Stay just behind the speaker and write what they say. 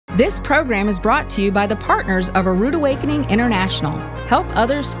This program is brought to you by the partners of A Rood Awakening International. Help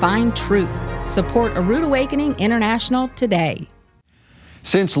others find truth. Support A Rood Awakening International today.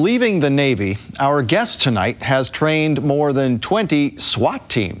 Since leaving the Navy, our guest tonight has trained more than 20 SWAT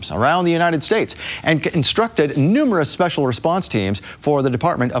teams around the United States and instructed numerous special response teams for the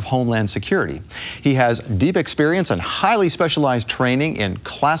Department of Homeland Security. He has deep experience and highly specialized training in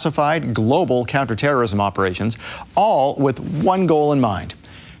classified global counterterrorism operations, all with one goal in mind: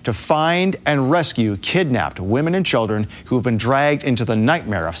 to find and rescue kidnapped women and children who have been dragged into the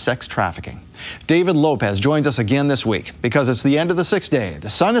nightmare of sex trafficking. David Lopez joins us again this week because it's the end of the 6th day, the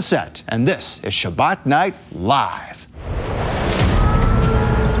sun is set, and this is Shabbat Night Live.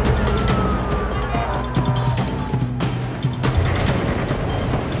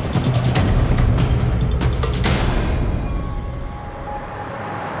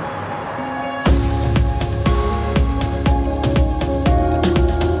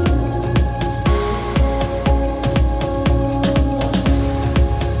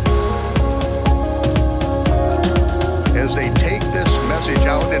 As they take this message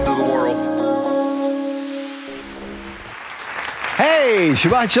out into the world. Hey,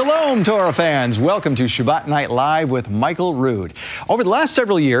 Shabbat Shalom, Torah fans. Welcome to Shabbat Night Live with Michael Rood. Over the last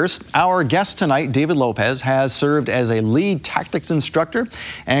several years, our guest tonight, David Lopez, has served as a lead tactics instructor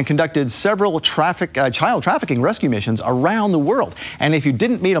and conducted several child trafficking rescue missions around the world. And if you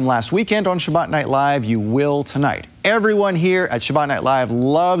didn't meet him last weekend on Shabbat Night Live, you will tonight. Everyone here at Shabbat Night Live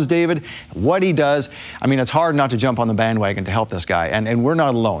loves David, what he does. I mean, it's hard not to jump on the bandwagon to help this guy, and we're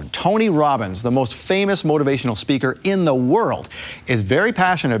not alone. Tony Robbins, the most famous motivational speaker in the world, is very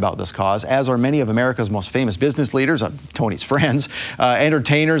passionate about this cause, as are many of America's most famous business leaders, Tony's friends,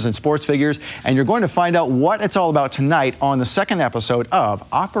 entertainers, and sports figures. And you're going to find out what it's all about tonight on the second episode of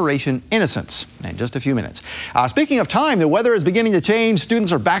Operation Innocence in just a few minutes. Speaking of time, the weather is beginning to change.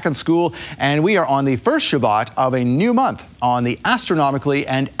 Students are back in school, and we are on the first Shabbat of a new month on the astronomically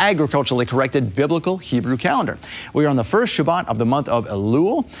and agriculturally corrected biblical Hebrew calendar. We are on the first Shabbat of the month of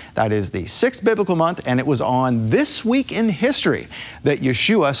Elul. That is the 6th biblical month, and it was on this week in history that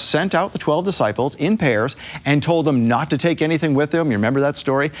Yeshua sent out the 12 disciples in pairs and told them not to take anything with them. You remember that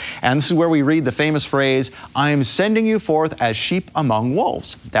story? And this is where we read the famous phrase, "I am sending you forth as sheep among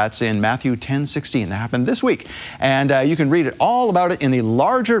wolves." That's in Matthew 10:16. That happened this week. And you can read all about it in the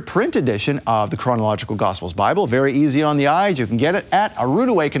larger print edition of the Chronological Gospels Bible. Very easy on the eyes. You can get it at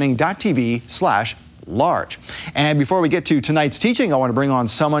aroodawakening.tv/large. And before we get to tonight's teaching, I want to bring on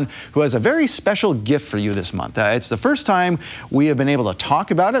someone who has a very special gift for you this month. It's the first time we have been able to talk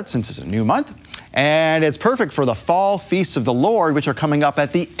about it since it's a new month. And it's perfect for the fall feasts of the Lord, which are coming up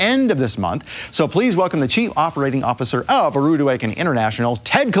at the end of this month. So please welcome the Chief Operating Officer of A Rood Awakening International,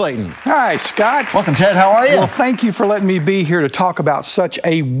 Ted Clayton. Hi, Scott. Welcome, Ted. How are you? Well, thank you for letting me be here to talk about such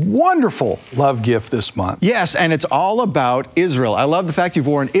a wonderful love gift this month. Yes, and it's all about Israel. I love the fact you've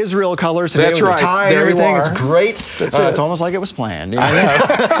worn Israel colors today. That's with right. The tie and There everything. you are. It's great. It's almost like it was planned.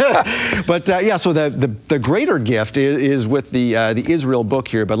 But yeah, so the greater gift is with the Israel book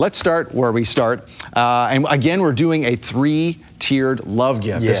here. But let's start where we start. And again, we're doing a 3-tiered love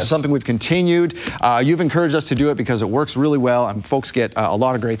gift. Yes. This is something we've continued. You've encouraged us to do it because it works really well, and folks get a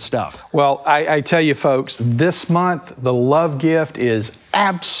lot of great stuff. Well, I tell you, folks, this month, the love gift is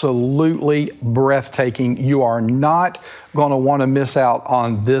absolutely breathtaking. You are not going to want to miss out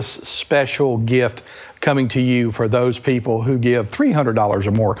on this special gift coming to you for those people who give $300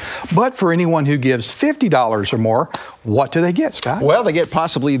 or more. But for anyone who gives $50 or more, what do they get, Scott? Well, they get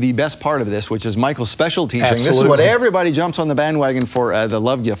possibly the best part of this, which is Michael's special teaching. Absolutely. This is what everybody jumps on the bandwagon for the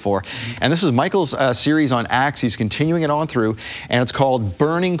love gift for. And this is Michael's series on Acts. He's continuing it on through, and it's called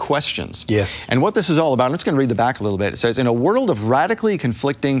Burning Questions. Yes. And what this is all about, I'm just going to read the back a little bit. It says, in a world of radically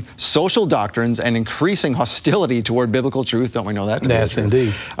conflicting social doctrines and increasing hostility toward biblical truth, don't we know that? Yes,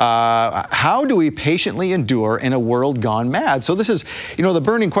 indeed. How do we patiently endure in a world gone mad? So this is, the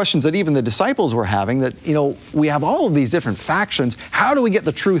burning questions that even the disciples were having, that, we have all of these different factions. How do we get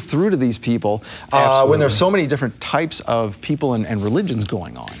the truth through to these people when there's so many different types of people and religions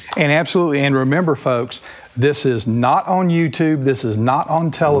going on? And absolutely. And remember, folks, this is not on YouTube. This is not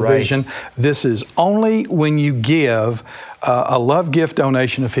on television. Right. This is only when you give a love gift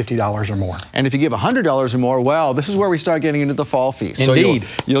donation of $50 or more. And if you give $100 or more, well, this is where we start getting into the fall feast. Indeed.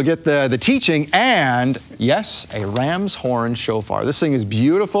 So you'll get the teaching and, yes, a ram's horn shofar. This thing is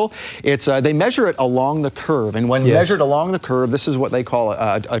beautiful. It's they measure it along the curve. And when measured along the curve, this is what they call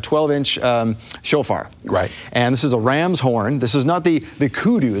a 12-inch shofar. Right. And this is a ram's horn. This is not the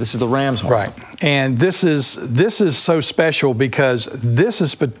kudu. This is the ram's horn. Right. And this is so special because this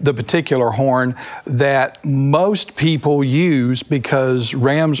is the particular horn that most people use because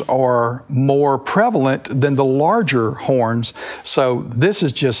rams are more prevalent than the larger horns. So this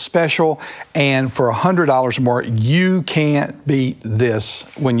is just special, and for $100 or more, you can't beat this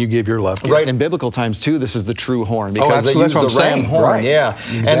when you give your love gift. Right, in biblical times too, this is the true horn because they use that's what the I'm ram saying. horn. Right. Yeah,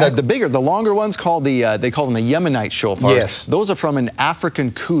 Exactly. and the bigger, the longer ones called they call them the Yemenite shofars. Yes. Those are from an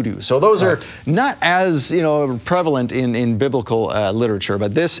African kudu. So those are not as prevalent in biblical literature,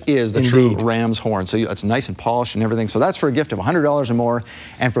 but this is the true ram's horn. So it's nice and polished and everything. So that's for a gift of $100 or more,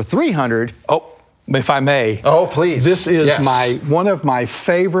 and for $300. Oh, if I may. Oh, please. This is Yes. one of my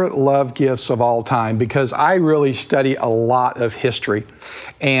favorite love gifts of all time because I really study a lot of history.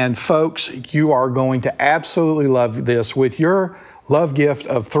 And folks, you are going to absolutely love this with your love gift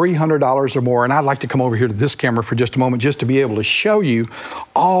of $300 or more. And I'd like to come over here to this camera for just a moment just to be able to show you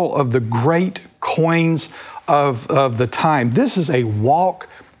all of the great coins of the time. This is a walk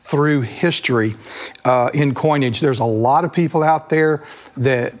through history in coinage. There's a lot of people out there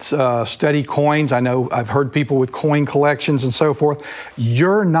that study coins. I know I've heard people with coin collections and so forth.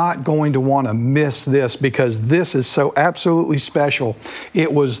 You're not going to want to miss this because this is so absolutely special.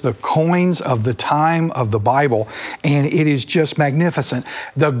 It was the coins of the time of the Bible, and it is just magnificent.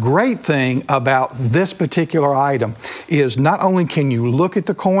 The great thing about this particular item is not only can you look at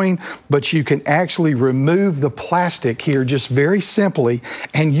the coin, but you can actually remove the plastic here just very simply,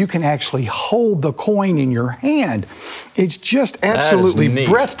 and you can actually hold the coin in your hand. It's just absolutely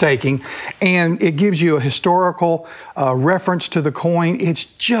breathtaking, and it gives you a historical reference to the coin. It's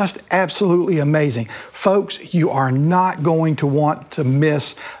just absolutely amazing. Folks, you are not going to want to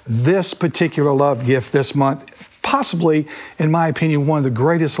miss this particular love gift this month. Possibly, in my opinion, one of the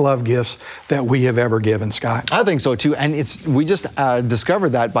greatest love gifts that we have ever given, Scott. I think so too, and we just discovered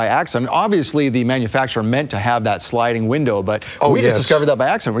that by accident. Obviously, the manufacturer meant to have that sliding window, but we just discovered that by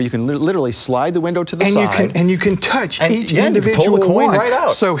accident, where you can literally slide the window to the side. You can touch each individual you can pull the coin one. right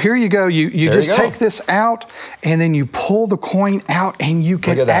out. So here you go. You just take this out, and then you pull the coin out, and you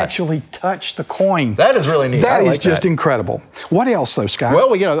can actually touch the coin. That is really neat. That is just incredible. What else, though, Scott?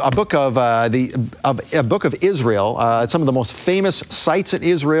 Well, we get a book of a book of Israel. Some of the most famous sites in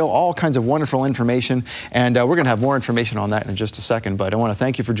Israel, all kinds of wonderful information, and we're going to have more information on that in just a second, but I want to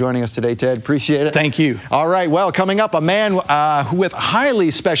thank you for joining us today, Ted. Appreciate it. Thank you. All right, well, coming up, a man with highly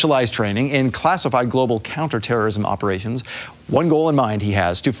specialized training in classified global counterterrorism operations. One goal in mind he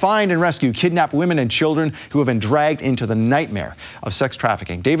has: to find and rescue kidnapped women and children who have been dragged into the nightmare of sex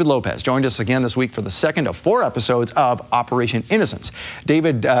trafficking. David Lopez joined us again this week for the second of 4 episodes of Operation Innocence.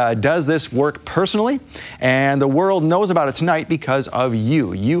 David does this work personally, and the world knows about it tonight because of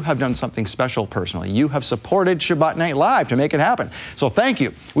you. You have done something special personally. You have supported Shabbat Night Live to make it happen. So thank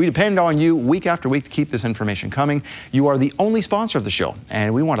you. We depend on you week after week to keep this information coming. You are the only sponsor of the show,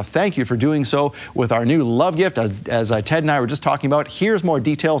 and we want to thank you for doing so with our new love gift, as Ted and I were just talking about. Here's more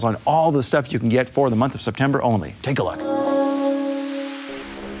details on all the stuff you can get for the month of September only. Take a look.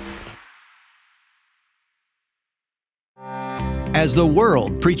 As the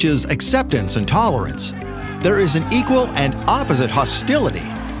world preaches acceptance and tolerance, there is an equal and opposite hostility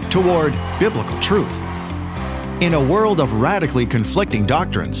toward biblical truth. In a world of radically conflicting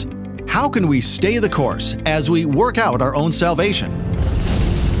doctrines, how can we stay the course as we work out our own salvation?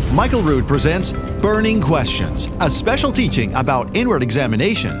 Michael Rood presents Burning Questions, a special teaching about inward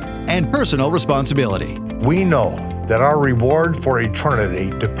examination and personal responsibility. We know that our reward for eternity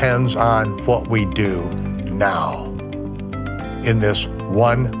depends on what we do now in this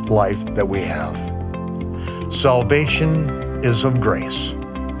one life that we have. Salvation is of grace.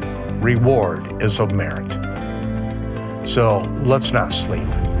 Reward is of merit. So let's not sleep.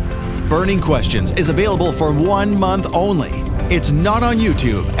 Burning Questions is available for 1 month only. It's not on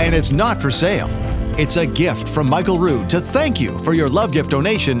YouTube, and it's not for sale. It's a gift from Michael Rood to thank you for your love gift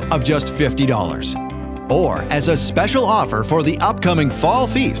donation of just $50. Or as a special offer for the upcoming fall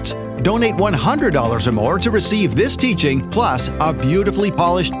feasts, donate $100 or more to receive this teaching plus a beautifully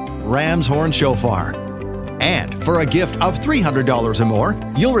polished ram's horn shofar. And for a gift of $300 or more,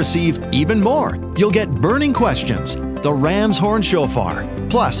 you'll receive even more. You'll get Burning Questions, the ram's horn shofar,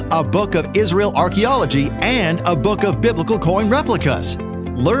 plus a book of Israel archaeology and a book of biblical coin replicas.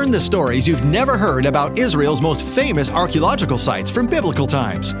 Learn the stories you've never heard about Israel's most famous archaeological sites from biblical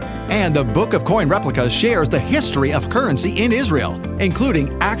times. And the Book of Coin Replicas shares the history of currency in Israel,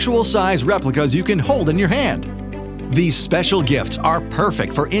 including actual size replicas you can hold in your hand. These special gifts are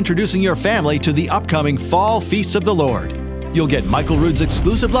perfect for introducing your family to the upcoming Fall Feasts of the Lord. You'll get Michael Rood's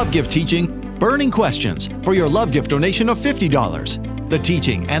exclusive love gift teaching, Burning Questions, for your love gift donation of $50. The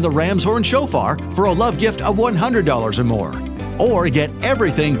teaching and the ram's horn shofar for a love gift of $100 or more. Or get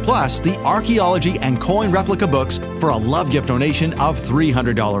everything plus the archaeology and coin replica books for a love gift donation of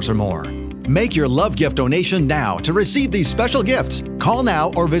 $300 or more. Make your love gift donation now to receive these special gifts. Call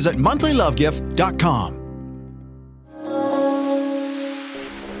now or visit monthlylovegift.com.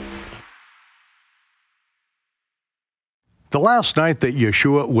 The last night that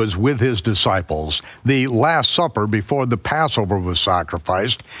Yeshua was with his disciples, the Last Supper before the Passover was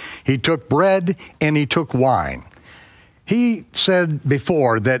sacrificed, he took bread and he took wine. He said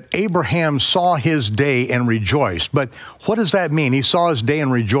before that Abraham saw his day and rejoiced. But what does that mean? He saw his day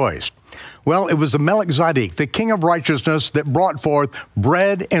and rejoiced. Well, it was the Melchizedek, the king of righteousness, that brought forth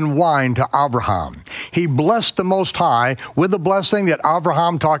bread and wine to Abraham. He blessed the Most High with the blessing that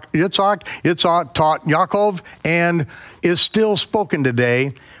Abraham taught Yitzhak, Yitzhak taught Yaakov, and is still spoken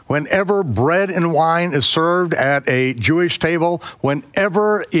today. Whenever bread and wine is served at a Jewish table,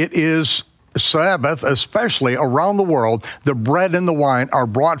 whenever it is Sabbath, especially around the world, the bread and the wine are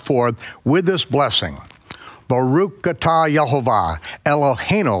brought forth with this blessing. Baruch atah Yehovah,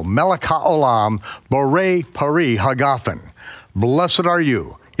 Eloheinu melech haolam, borei pari hagafen. Blessed are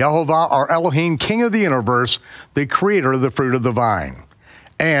you, Yehovah, our Elohim, King of the universe, the creator of the fruit of the vine.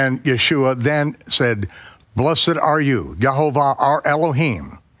 And Yeshua then said, blessed are you, Yehovah, our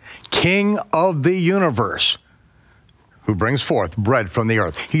Elohim, King of the universe, who brings forth bread from the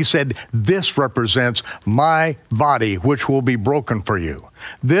earth. He said, this represents my body, which will be broken for you.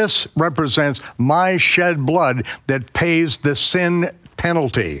 This represents my shed blood that pays the sin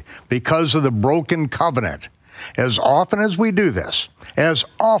penalty because of the broken covenant. As often as we do this,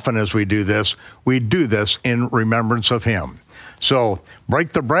 we do this in remembrance of him. So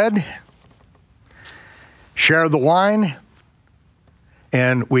break the bread, share the wine,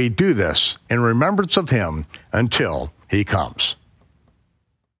 and we do this in remembrance of him until he comes.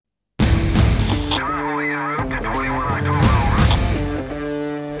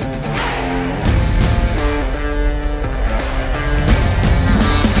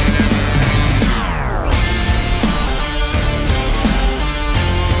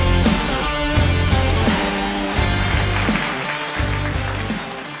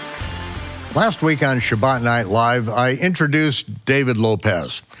 Last week on Shabbat Night Live, I introduced David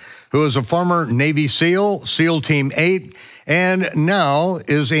Lopez, who is a former Navy SEAL, SEAL Team 8, and now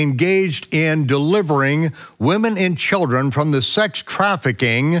is engaged in delivering women and children from the sex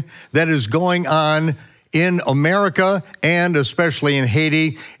trafficking that is going on in America and especially in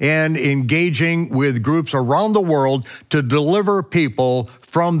Haiti, and engaging with groups around the world to deliver people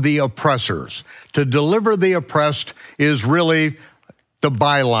from the oppressors. To deliver the oppressed is really the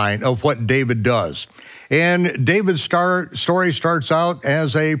byline of what David does. And David's story starts out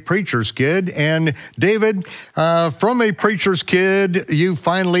as a preacher's kid. And David, from a preacher's kid, you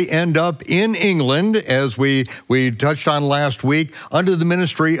finally end up in England, as we touched on last week, under the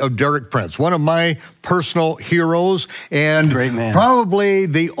ministry of Derek Prince, one of my personal heroes, and great man. Probably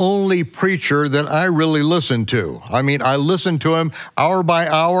the only preacher that I really listened to. I mean, I listened to him hour by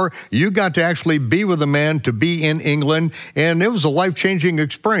hour. You got to actually be with the man, to be in England, and it was a life-changing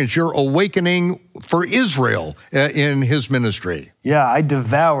experience. You're awakening for Israel in his ministry. Yeah, I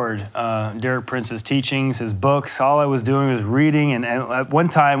devoured Derek Prince's teachings, his books. All I was doing was reading, and at one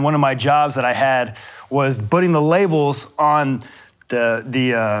time, one of my jobs that I had was putting the labels on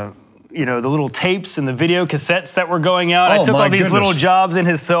the little tapes and the video cassettes that were going out. I took all these little jobs in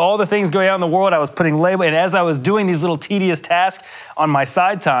his, so all the things going out in the world, I was putting labels, and as I was doing these little tedious tasks on my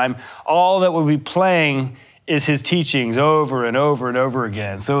side time, all that would be playing is his teachings over and over and over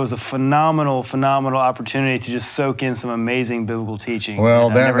again. So it was a phenomenal, phenomenal opportunity to just soak in some amazing biblical teaching. Well,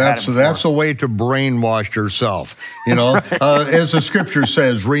 that's a way to brainwash yourself. You know, right. As the scripture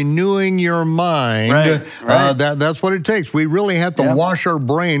says, renewing your mind. Right. That's what it takes. We really have to wash our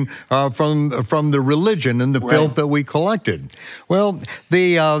brain from the religion and the filth that we collected. Well,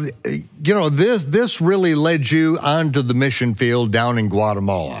 this really led you onto the mission field down in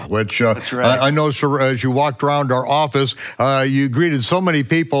Guatemala, which I know as you walked around our office, you greeted so many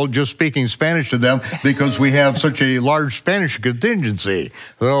people just speaking Spanish to them because we have such a large Spanish contingency.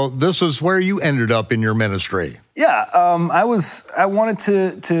 Well, this is where you ended up in your ministry. Yeah, I wanted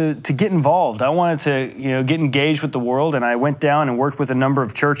to get involved. I wanted to get engaged with the world, and I went down and worked with a number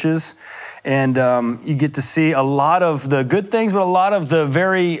of churches. And you get to see a lot of the good things, but a lot of the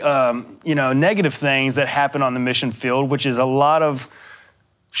very negative things that happen on the mission field, which is a lot of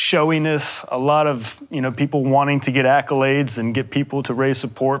showiness, a lot of people wanting to get accolades and get people to raise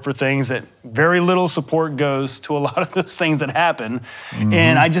support for things that very little support goes to a lot of those things that happen. Mm-hmm.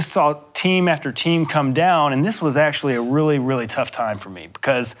 And I just saw team after team come down, and this was actually a really, really tough time for me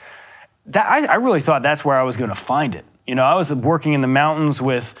because I really thought that's where I was going to find it. I was working in the mountains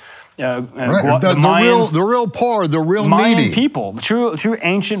with the real poor, the real Mayan needy people, true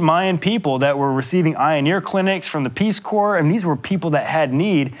ancient Mayan people that were receiving eye and ear clinics from the Peace Corps, and these were people that had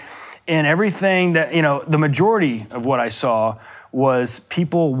need. And everything that, the majority of what I saw was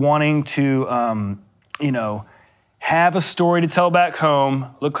people wanting to, have a story to tell back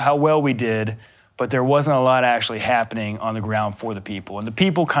home. Look how well we did. But there wasn't a lot actually happening on the ground for the people. And the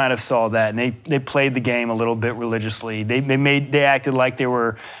people kind of saw that, and they played the game a little bit religiously. They acted like they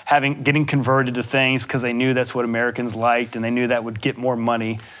were getting converted to things because they knew that's what Americans liked, and they knew that would get more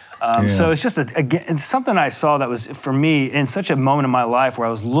money. So it's just, it's something I saw that was, for me, in such a moment in my life where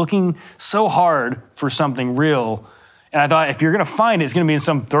I was looking so hard for something real. And I thought, if you're going to find it, it's going to be in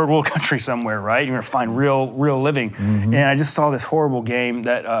some third world country somewhere, right? You're going to find real living. And I just saw this horrible game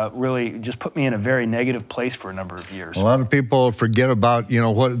that really just put me in a very negative place for a number of years. A lot of people forget about,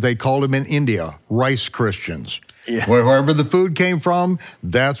 what they called them in India, rice Christians. Yeah. Wherever the food came from,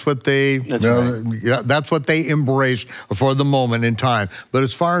 that's what they that's what they embraced for the moment in time. But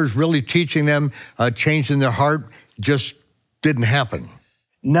as far as really teaching them, changing their heart, just didn't happen.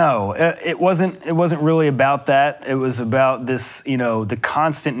 No, it wasn't really about that. It was about this, the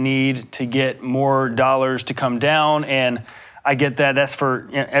constant need to get more dollars to come down. And I get that. That's for,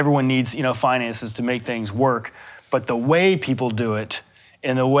 everyone needs, finances to make things work. But the way people do it,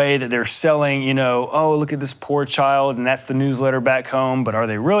 and the way that they're selling, oh, look at this poor child, and that's the newsletter back home, but are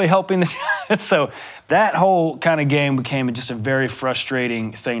they really helping the child? So that whole kind of game became just a very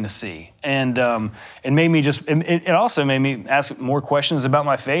frustrating thing to see. And it made me it also made me ask more questions about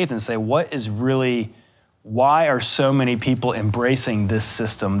my faith and say, why are so many people embracing this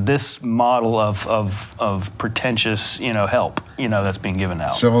system, this model of pretentious, help, that's being given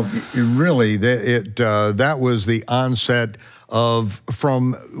out? So really, that was the onset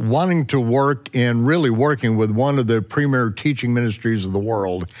from wanting to work and really working with one of the premier teaching ministries of the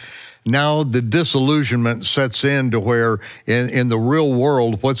world. Now the disillusionment sets in to where in the real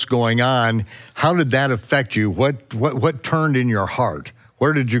world, what's going on? How did that affect you? What turned in your heart?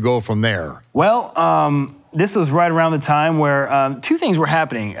 Where did you go from there? Well, this was right around the time where two things were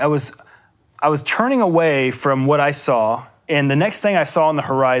happening. I was turning away from what I saw, and the next thing I saw on the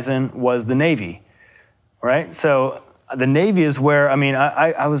horizon was the Navy, right? So the Navy is where,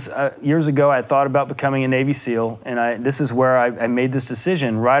 I was, years ago, I thought about becoming a Navy SEAL, and this is where I made this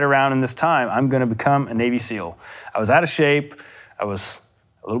decision right around in this time. I'm going to become a Navy SEAL. I was out of shape. I was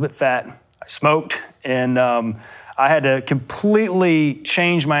a little bit fat. I smoked, and I had to completely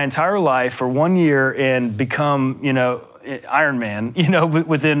change my entire life for 1 year and become, Iron Man,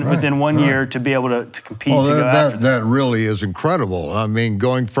 within 1 year to be able to compete. Well, that really is incredible. I mean,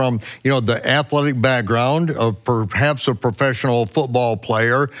 going from, the athletic background of perhaps a professional football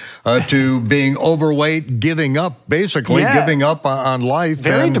player to being overweight, giving up on life.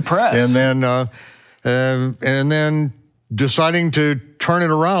 Very depressed. And then deciding to turn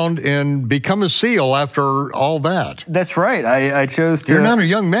it around and become a SEAL after all that. That's right. I chose to. You're not a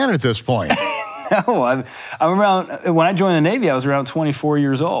young man at this point. No, I'm around, when I joined the Navy, I was around 24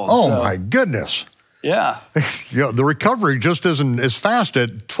 years old. Oh, so. My goodness. Yeah. The recovery just isn't as fast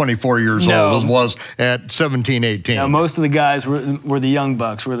at 24 years old as was at 17, 18. Now, most of the guys were the young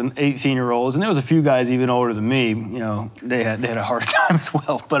bucks, were the 18-year-olds, and there was a few guys even older than me. They had a hard time as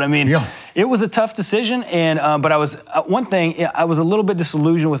well. But it was a tough decision. And but I was I was a little bit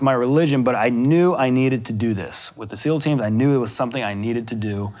disillusioned with my religion, but I knew I needed to do this with the SEAL teams. I knew it was something I needed to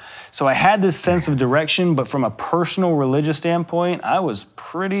do. So I had this sense of direction, but from a personal religious standpoint, I was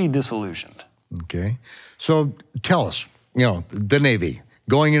pretty disillusioned. Okay. So tell us, the Navy,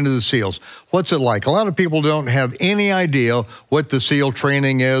 going into the SEALs, what's it like? A lot of people don't have any idea what the SEAL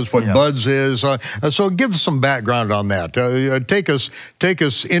training is, what BUDS is. So give us some background on that. Take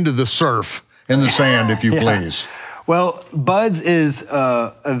us into the surf in the sand, if you please. Well, BUDS is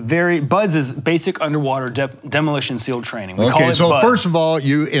BUDS is basic underwater demolition SEAL training. We call it so BUDS. First of all,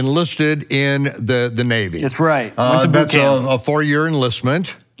 you enlisted in the Navy. That's right. Went to boot camp. A 4-year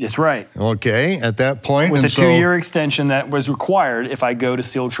enlistment. That's right. Okay, at that point. With a 2-year extension that was required if I go to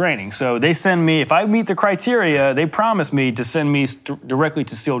SEAL training. So they send me, if I meet the criteria, they promise me to send me directly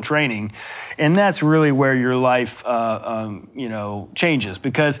to SEAL training. And that's really where your life, changes,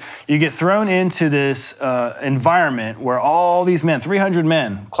 because you get thrown into this environment where all these men, 300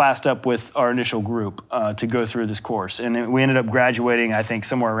 men, classed up with our initial group to go through this course. And we ended up graduating, I think,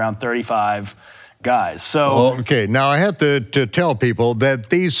 somewhere around 35 guys. So okay, now I have to tell people that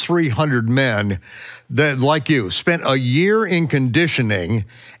these 300 men, that, like you, spent a year in conditioning,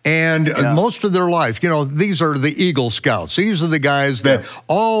 and most of their life, you know, these are the Eagle Scouts. These are the guys that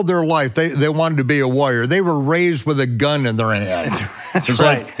all their life, they wanted to be a warrior. They were raised with a gun in their hand. That's it's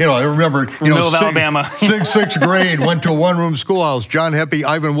right. Like, you know, I remember, you know, middle of Alabama. sixth grade, went to a one-room schoolhouse. John Heppy,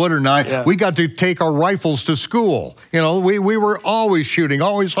 Ivan Woodard, and I, we got to take our rifles to school. You know, we were always shooting,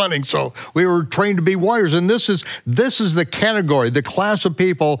 always hunting, so we were trained to be warriors. And this is the category, the class of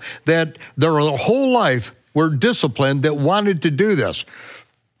people that their whole life were disciplined, that wanted to do this.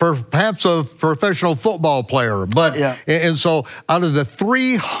 Perhaps a professional football player, but and so out of the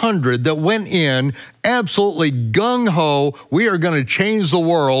 300 that went in, absolutely gung-ho, we are going to change the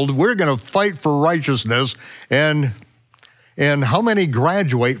world, we're going to fight for righteousness, and how many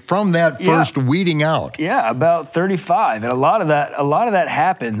graduate from that first weeding out? Yeah, about 35, and a lot of that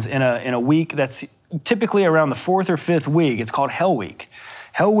happens in a week that's typically around the 4th or 5th week. It's called Hell Week.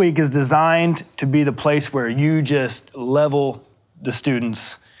 Hell Week is designed to be the place where you just level the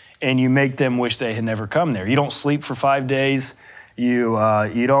students and you make them wish they had never come there. You don't sleep for 5 days.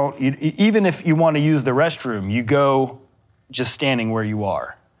 Even if you want to use the restroom, you go just standing where you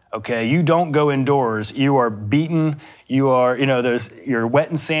are. Okay, you don't go indoors. You are beaten. You are, you know, you're wet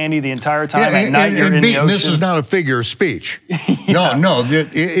and sandy the entire time. At night, you're in the ocean. This is not a figure of speech. No,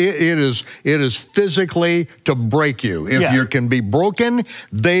 it is physically to break you. If you can be broken,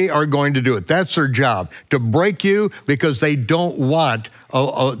 they are going to do it. That's their job, to break you, because they don't want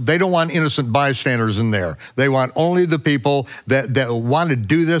innocent bystanders in there. They want only the people that want to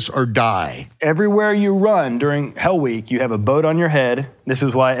do this or die. Everywhere you run during Hell Week, you have a boat on your head. This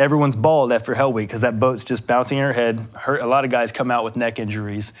is why everyone's bald after Hell Week, because that boat's just bouncing in your head. A lot of guys come out with neck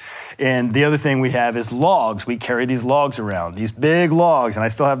injuries. And the other thing we have is logs. We carry these logs around, these big logs, and I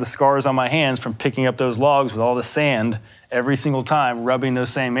still have the scars on my hands from picking up those logs with all the sand every single time, rubbing those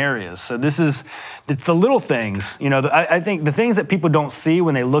same areas. So it's the little things. You know, I think the things that people don't see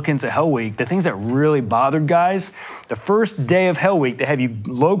when they look into Hell Week, the things that really bothered guys, the first day of Hell Week, they have you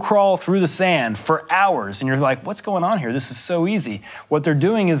low crawl through the sand for hours, and you're like, what's going on here? This is so easy. What they're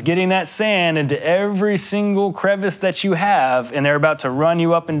doing is getting that sand into every single crevice that you have, and they're about to run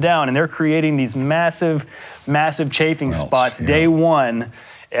you up and down, and they're creating these massive, massive chafing spots day one.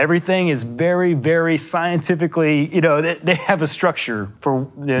 Everything is very, very scientifically, you know, they have a structure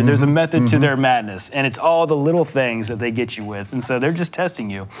for, there's a method to their madness, and it's all the little things that they get you with. And so they're just testing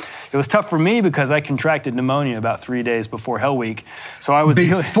you. It was tough for me because I contracted pneumonia about 3 days before Hell Week. So I was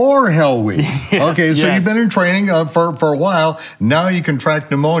Before Hell Week? Okay, so you've been in training for a while. Now you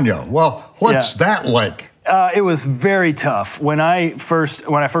contract pneumonia. Well, what's that like? It was very tough. When I first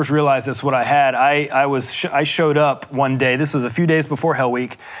realized that's what I had, I showed up one day. This was a few days before Hell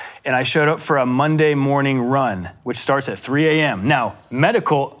Week, and I showed up for a Monday morning run, which starts at 3 a.m. Now,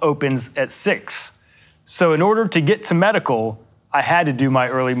 medical opens at 6. So in order to get to medical, I had to do my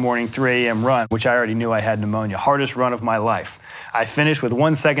early morning 3 a.m. run, which I already knew I had pneumonia. Hardest run of my life. I finished with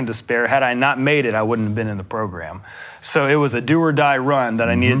 1 second to spare. Had I not made it, I wouldn't have been in the program. So it was a do or die run that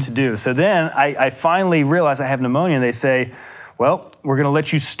I needed to do. So then I finally realized I have pneumonia, and they say, well, we're going to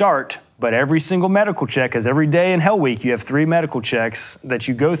let you start, but every single medical check, because every day in Hell Week, you have 3 medical checks that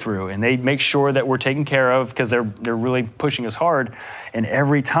you go through, and they make sure that we're taken care of because they're really pushing us hard. And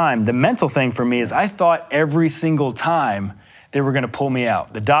every time, the mental thing for me is I thought every single time they were going to pull me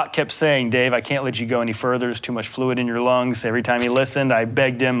out. The doc kept saying, Dave, I can't let you go any further. There's too much fluid in your lungs. Every time he listened, I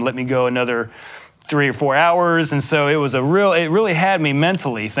begged him, let me go another 3 or 4 hours. And so it really had me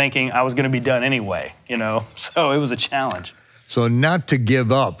mentally thinking I was going to be done anyway, you know? So it was a challenge. So not to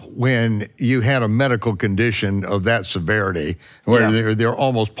give up when you had a medical condition of that severity, where they're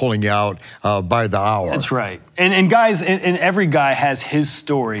almost pulling you out by the hour. That's right. And guys, and every guy has his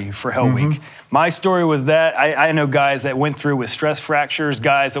story for Hell Week. My story was that I know guys that went through with stress fractures,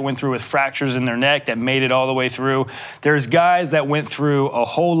 guys that went through with fractures in their neck that made it all the way through. There's guys that went through a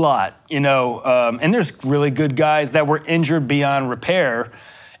whole lot, you know, and there's really good guys that were injured beyond repair.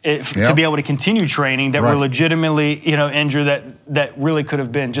 To be able to continue training that were legitimately, you know, injured that really could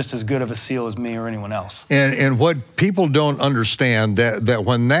have been just as good of a SEAL as me or anyone else. And what people don't understand that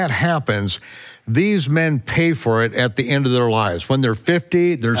when that happens, these men pay for it at the end of their lives. When they're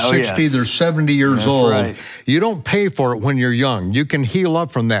 50, they're 60, they're 70 years old. Right. You don't pay for it when you're young. You can heal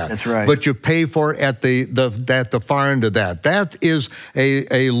up from that. That's right. But you pay for it at the far end of that. That is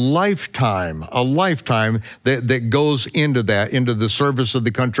a lifetime that goes into that, into the service of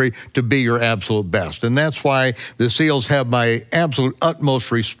the country to be your absolute best. And that's why the SEALs have my absolute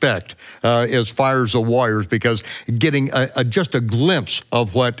utmost respect as far as the warriors, because getting just a glimpse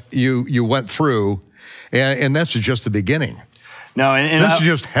of what you went through, and that's just the beginning. No, and this is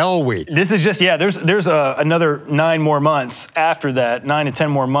just hell week. This is just, yeah, there's another 9 more months after that, 9 to 10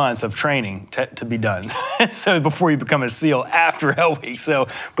 more months of training to be done. So before you become a SEAL after Hell Week. So,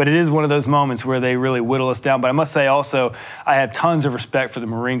 but it is one of those moments where they really whittle us down. But I must say also, I have tons of respect for the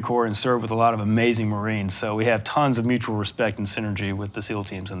Marine Corps and serve with a lot of amazing Marines. So we have tons of mutual respect and synergy with the SEAL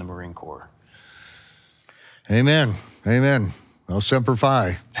teams and the Marine Corps. Amen. Amen. Well, Semper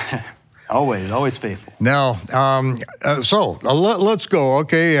Fi. Always faithful. Now, let's go.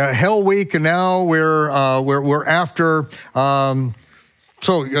 Okay, Hell Week, and now we're after. So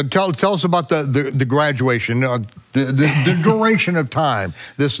tell us about the graduation, the duration of time.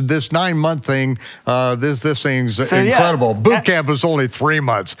 This 9-month thing. This thing's incredible. Boot camp is only 3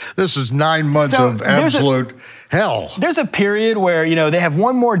 months. This is 9 months of absolute hell. There's a period where, they have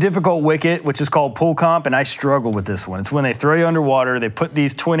one more difficult wicket, which is called pool comp, and I struggle with this one. It's when they throw you underwater, they put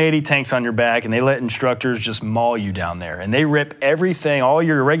these twin 80 tanks on your back, and they let instructors just maul you down there. And they rip everything, all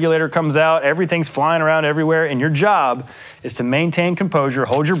your regulator comes out, everything's flying around everywhere, and your job is to maintain composure,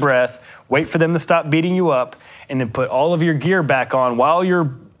 hold your breath, wait for them to stop beating you up, and then put all of your gear back on while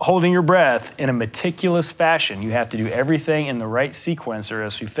you're holding your breath in a meticulous fashion. You have to do everything in the right sequence or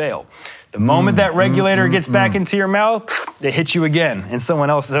else you fail. The moment that regulator gets back into your mouth, they hit you again and someone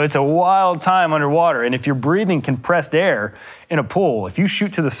else. So it's a wild time underwater. And if you're breathing compressed air in a pool, if you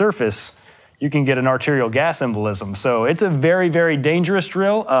shoot to the surface, you can get an arterial gas embolism. So it's a very, very dangerous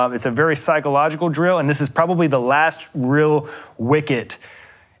drill. It's a very psychological drill. And this is probably the last real wicket.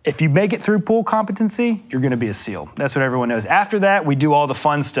 If you make it through pool competency, you're gonna be a SEAL. That's what everyone knows. After that, we do all the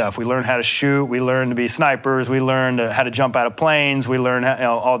fun stuff. We learn how to shoot, we learn to be snipers, we learn how to jump out of planes, we learn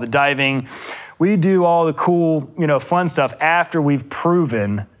how, all the diving. We do all the cool, fun stuff after we've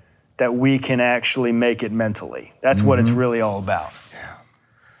proven that we can actually make it mentally. That's what it's really all about. Yeah.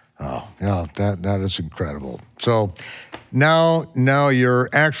 Oh, yeah, that is incredible. So now you're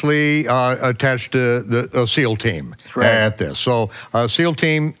actually attached to the SEAL team at this. So SEAL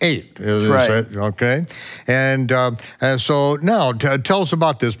Team 8. That's right. Okay. And so now tell us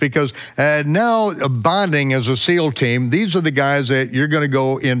about this, because now bonding as a SEAL team, these are the guys that you're going to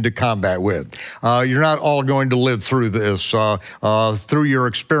go into combat with. You're not all going to live through this, through your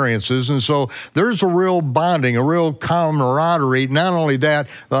experiences. And so there's a real bonding, a real camaraderie, not only that,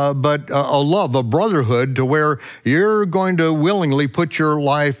 but a love, a brotherhood, to where you're going to willingly put your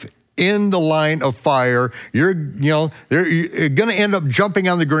life in the line of fire. You're going to end up jumping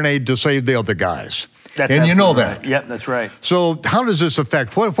on the grenade to save the other guys. That's and you know right. that. Yep, that's right. So how does this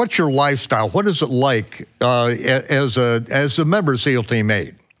affect, what's your lifestyle? What is it like as a member of SEAL Team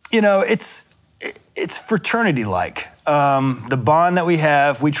 8? It's fraternity-like. The bond that we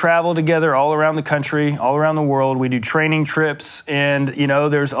have, we travel together all around the country, all around the world. We do training trips, and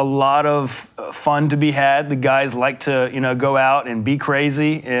there's a lot of fun to be had. The guys like to go out and be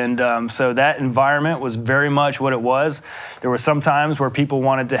crazy, and so that environment was very much what it was. There were some times where people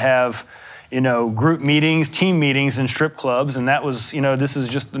wanted to have group meetings, team meetings in strip clubs, and that was, this is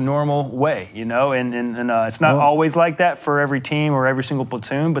just the normal way, and it's not always like that for every team or every single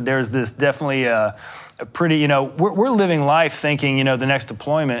platoon, but there's this definitely a pretty, we're living life thinking, the next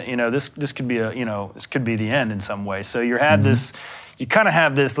deployment, this could be this could be the end in some way. So you kind of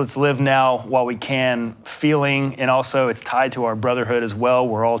have this, let's live now while we can feeling, and also it's tied to our brotherhood as well.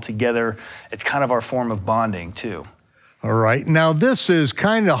 We're all together. It's kind of our form of bonding too. All right. Now, this is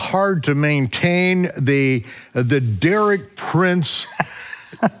kind of hard to maintain, the Derek Prince,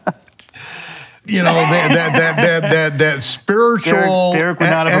 that spiritual Derek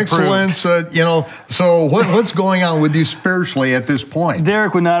would not have excellence. So what's going on with you spiritually at this point?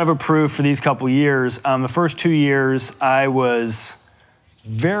 Derek would not have approved for these couple years. The first 2 years, I was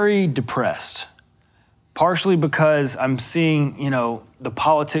very depressed. Partially because I'm seeing, the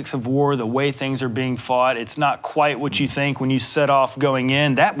politics of war, the way things are being fought. It's not quite what you think when you set off going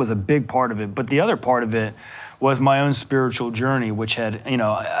in. That was a big part of it. But the other part of it was my own spiritual journey, which had,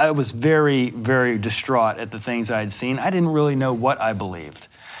 I was very, very distraught at the things I had seen. I didn't really know what I believed.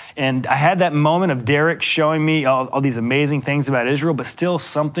 And I had that moment of Derek showing me all these amazing things about Israel, but still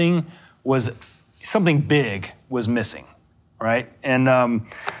something big was missing. Right, and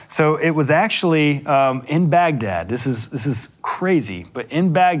so it was actually in Baghdad. This is crazy, but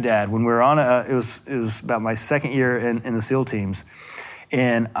in Baghdad when we were on it was about my second year in the SEAL teams,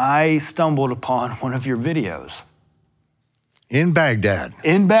 and I stumbled upon one of your videos. In Baghdad.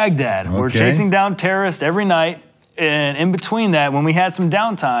 In Baghdad, okay. We're chasing down terrorists every night, and in between that, when we had some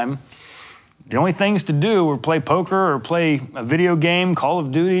downtime, the only things to do were play poker or play a video game, Call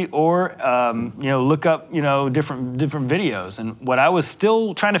of Duty, or look up different videos. And what I was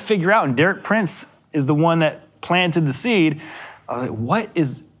still trying to figure out, and Derek Prince is the one that planted the seed, I was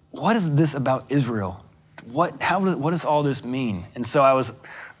like, what is this about Israel? What does all this mean? And so I was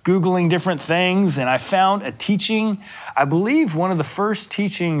Googling different things, and I found a teaching. I believe one of the first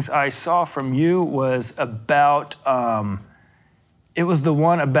teachings I saw from you was about, it was the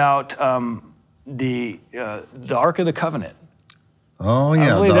one about the Ark of the Covenant. Oh,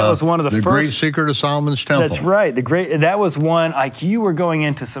 yeah. I believe that was one of the first. The great secret of Solomon's temple. That's right. That was one, like, you were going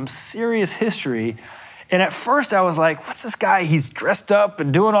into some serious history. And at first I was like, what's this guy? He's dressed up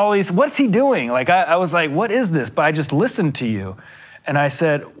and doing all these, what's he doing? Like, I was like, what is this? But I just listened to you. And I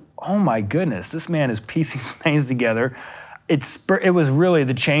said, oh my goodness, this man is piecing some things together. It was really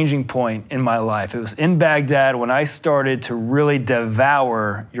the changing point in my life. It was in Baghdad when I started to really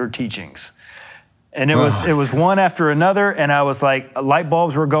devour your teachings. And it was one after another, and I was like, light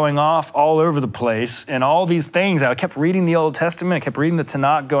bulbs were going off all over the place, and all these things. I kept reading the Old Testament, I kept reading the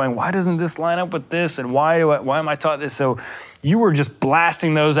Tanakh, going, why doesn't this line up with this, and why am I taught this? So you were just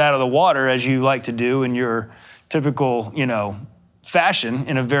blasting those out of the water, as you like to do in your typical, fashion,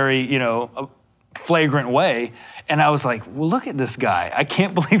 in a very, flagrant way. And I was like, well, look at this guy. I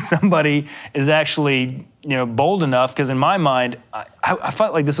can't believe somebody is actually, bold enough, because in my mind, I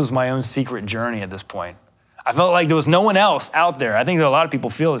felt like this was my own secret journey at this point. I felt like there was no one else out there. I think that a lot of people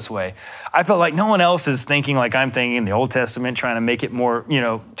feel this way. I felt like no one else is thinking like I'm thinking in the Old Testament, trying to make it more,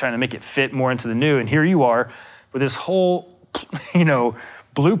 trying to make it fit more into the new. And here you are with this whole,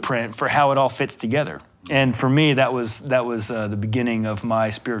 blueprint for how it all fits together. And for me, that was the beginning of my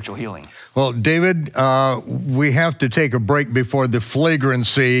spiritual healing. Well, David, we have to take a break before the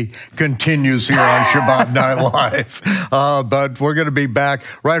flagrancy continues here on Shabbat Night Live. But we're going to be back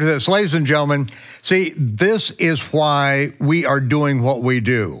right after this. Ladies and gentlemen, see, this is why we are doing what we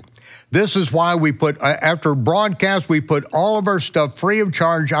do. This is why we put, after broadcast, we put all of our stuff free of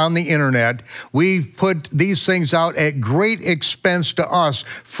charge on the internet. We put these things out at great expense to us,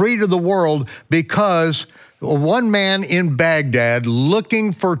 free to the world, because one man in Baghdad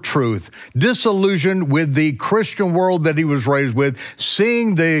looking for truth, disillusioned with the Christian world that he was raised with,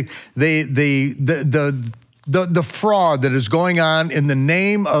 seeing the fraud that is going on in the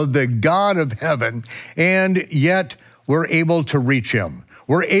name of the God of heaven, and yet we're able to reach him.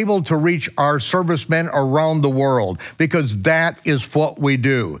 We're able to reach our servicemen around the world, because that is what we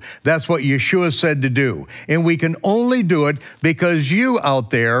do. That's what Yeshua said to do. And we can only do it because you out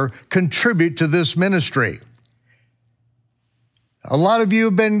there contribute to this ministry. A lot of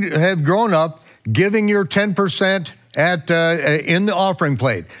you have grown up giving your 10% in the offering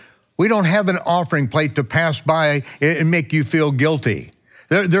plate. We don't have an offering plate to pass by and make you feel guilty.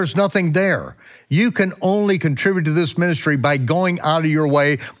 There's nothing there. You can only contribute to this ministry by going out of your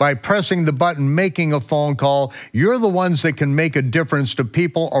way, by pressing the button, making a phone call. You're the ones that can make a difference to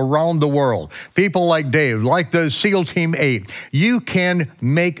people around the world. People like Dave, like the SEAL Team 8. You can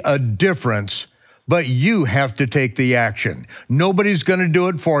make a difference, but you have to take the action. Nobody's gonna do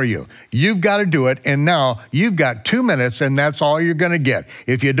it for you. You've gotta do it, and now you've got 2 minutes, and that's all you're gonna get.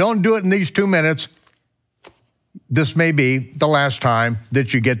 If you don't do it in these 2 minutes, this may be the last time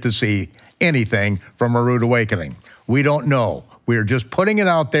that you get to see anything from a Rood Awakening. We don't know. We're just putting it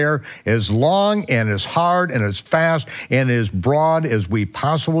out there as long and as hard and as fast and as broad as we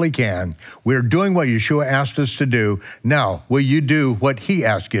possibly can. We're doing what Yeshua asked us to do. Now, will you do what he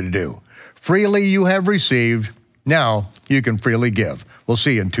asked you to do? Freely you have received, now you can freely give. We'll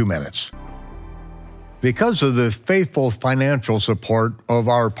see you in 2 minutes. Because of the faithful financial support of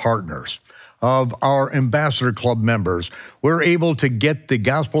our partners, of our Ambassador Club members, we're able to get the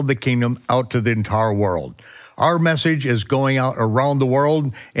gospel of the kingdom out to the entire world. Our message is going out around the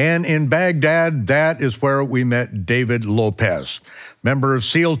world, and in Baghdad, that is where we met David Lopez, member of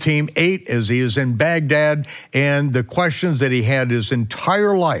SEAL Team 8, as he is in Baghdad, and the questions that he had his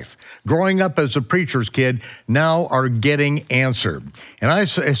entire life, growing up as a preacher's kid, now are getting answered. And I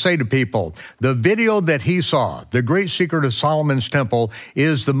say to people, the video that he saw, The Great Secret of Solomon's Temple,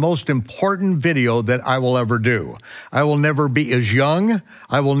 is the most important video that I will ever do. I will never be as young,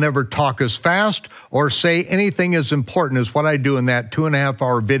 I will never talk as fast, or say anything as important as what I do in that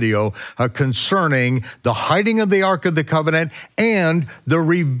 2.5-hour video concerning the hiding of the Ark of the Covenant and the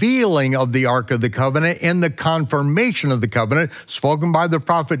revealing of the Ark of the Covenant and the confirmation of the covenant spoken by the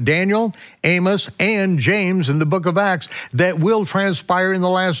prophet Daniel, Amos, and James in the book of Acts that will transpire in the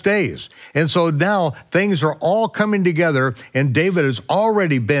last days. And so now things are all coming together, and David has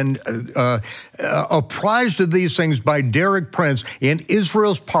already been apprised of these things by Derek Prince in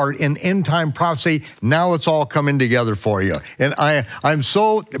Israel's part in end-time prophecy. Now it's all coming together for you. And I'm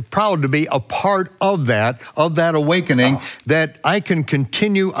so proud to be a part of that awakening that I can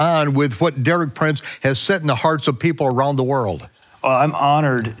continue on with what Derek Prince has set in the hearts of people around the world? Well, I'm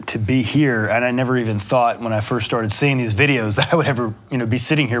honored to be here, and I never even thought when I first started seeing these videos that I would ever, be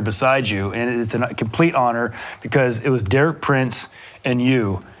sitting here beside you. And it's a complete honor because it was Derek Prince and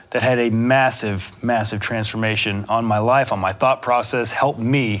you that had a massive, massive transformation on my life, on my thought process, helped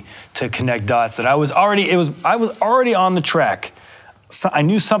me to connect dots that I was already on the track. So I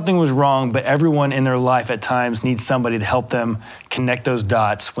knew something was wrong, but everyone in their life at times needs somebody to help them connect those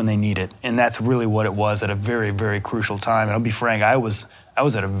dots when they need it. And that's really what it was at a very, very crucial time. And I'll be frank, I was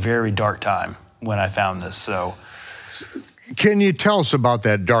at a very dark time when I found this, so. Can you tell us about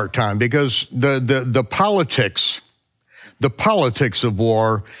that dark time? Because the politics of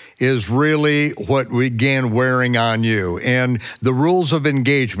war is really what began wearing on you, and the rules of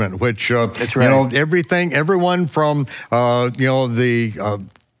engagement, which That's right. everyone from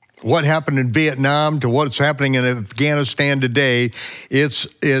what happened in Vietnam to what's happening in Afghanistan today, it's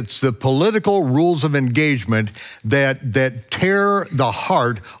the political rules of engagement that tear the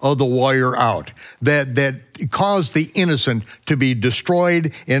heart of the warrior out, that cause the innocent to be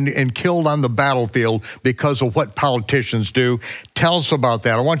destroyed and killed on the battlefield because of what politicians do. Tell us about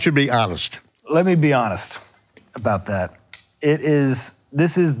that. I want you to be honest. Let me be honest about that.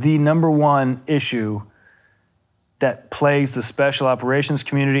 This is the #1 issue that plagues the special operations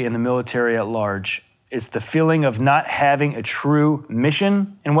community and the military at large. It's the feeling of not having a true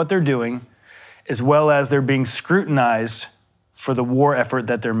mission in what they're doing, as well as they're being scrutinized for the war effort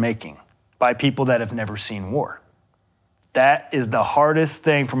that they're making by people that have never seen war. That is the hardest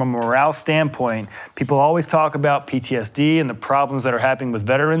thing from a morale standpoint. People always talk about PTSD and the problems that are happening with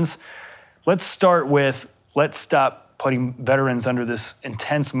veterans. Let's start with, let's stop putting veterans under this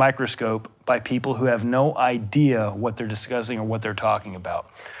intense microscope by people who have no idea what they're discussing or what they're talking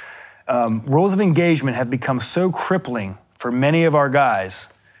about. Rules of engagement have become so crippling for many of our guys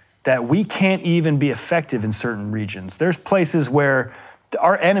that we can't even be effective in certain regions. There's places where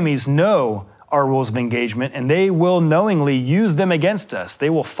our enemies know our rules of engagement and they will knowingly use them against us. They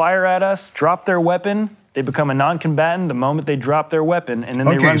will fire at us, drop their weapon. They become a non-combatant the moment they drop their weapon, and then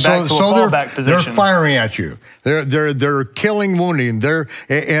they run back to a fallback position. They're firing at you. They're killing, wounding.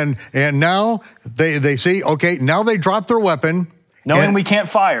 And now they see, okay, now they drop their weapon, knowing we can't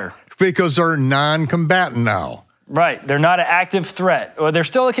fire because they're non-combatant now. Right, they're not an active threat, or they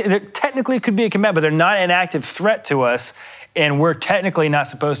technically could be a combatant, but they're not an active threat to us, and we're technically not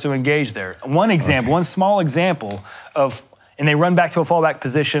supposed to engage there. One small example of. And they run back to a fallback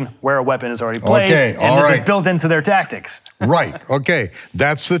position where a weapon is already placed, and this is built into their tactics. Right, okay,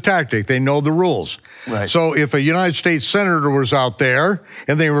 that's the tactic. They know the rules. Right. So if a United States senator was out there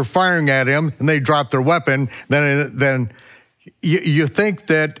and they were firing at him and they dropped their weapon, then you think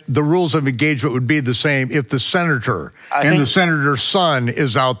that the rules of engagement would be the same if the senator and the senator's son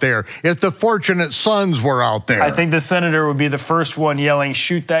is out there, if the fortunate sons were out there. I think the senator would be the first one yelling,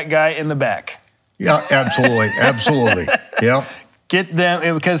 "Shoot that guy in the back." Yeah, absolutely, absolutely. Yeah. Get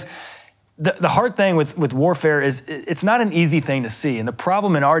them, because the hard thing with warfare is it's not an easy thing to see. And the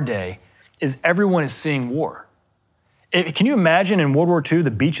problem in our day is everyone is seeing war. Can you imagine in World War II, the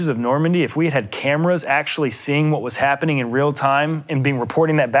beaches of Normandy, if we had cameras actually seeing what was happening in real time and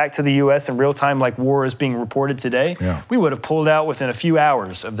reporting that back to the U.S. in real time like war is being reported today, we would have pulled out within a few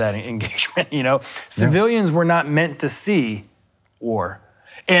hours of that engagement, Civilians were not meant to see war.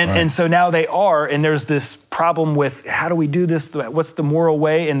 And so now they are, and there's this problem with how do we do this? What's the moral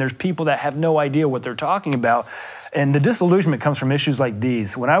way? And there's people that have no idea what they're talking about. And the disillusionment comes from issues like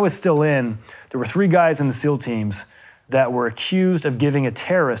these. When I was still in, there were 3 guys in the SEAL teams that were accused of giving a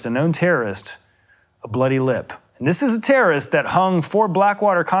known terrorist, a bloody lip. And this is a terrorist that hung 4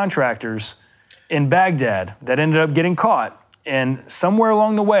 Blackwater contractors in Baghdad that ended up getting caught. And somewhere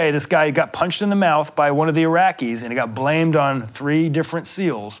along the way, this guy got punched in the mouth by one of the Iraqis, and he got blamed on 3 different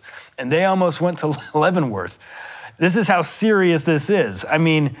SEALs, and they almost went to Leavenworth. This is how serious this is. I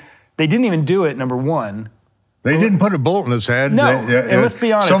mean, they didn't even do it, number one. They didn't put a bullet in his head. No, and let's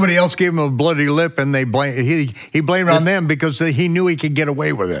be honest. Somebody else gave him a bloody lip, and he blamed on them because he knew he could get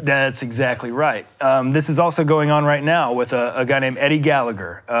away with it. That's exactly right. This is also going on right now with a guy named Eddie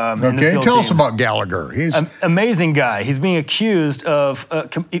Gallagher. Tell us about Gallagher. He's an amazing guy. He's being accused of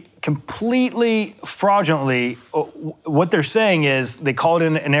completely fraudulently. What they're saying is they called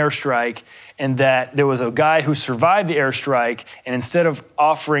in an airstrike, and that there was a guy who survived the airstrike, and instead of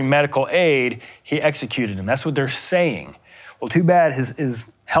offering medical aid, he executed him. That's what they're saying. Well, too bad his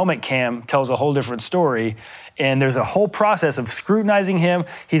helmet cam tells a whole different story, and there's a whole process of scrutinizing him.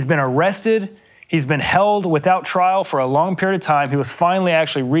 He's been arrested. He's been held without trial for a long period of time. He was finally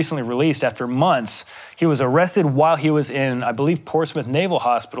actually recently released after months. He was arrested while he was in, I believe, Portsmouth Naval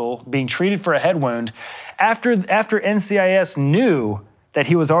Hospital being treated for a head wound. After NCIS knew that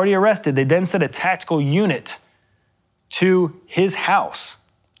he was already arrested, they then sent a tactical unit to his house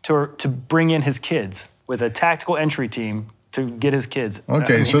to bring in his kids with a tactical entry team to get his kids.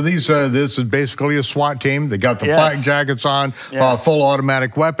 Okay, so this is basically a SWAT team. They got the flak jackets on, full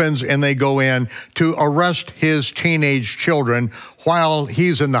automatic weapons, and they go in to arrest his teenage children while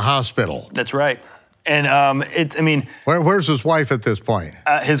he's in the hospital. That's right. And where's his wife at this point?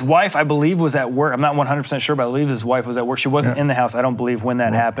 His wife, I believe, was at work. I'm not 100% sure, but I believe his wife was at work. She wasn't in the house, I don't believe, when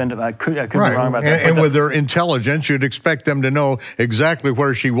that happened. I could be wrong about that. And with their intelligence, you'd expect them to know exactly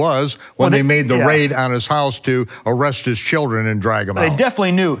where she was when they made the raid on his house to arrest his children and drag them out. They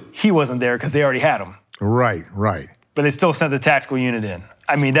definitely knew he wasn't there because they already had him. Right, right. But they still sent the tactical unit in.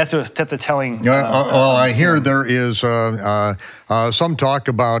 I mean, that's a telling. Well, I hear there is some talk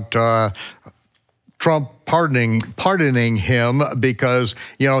about Trump pardoning him because,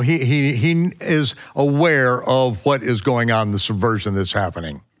 you know, he is aware of what is going on, the subversion that's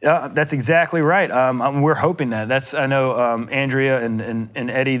happening. That's exactly right. We're hoping that. I know Andrea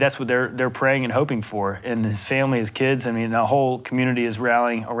and Eddie, that's what they're praying and hoping for. And his family, his kids, I mean, the whole community is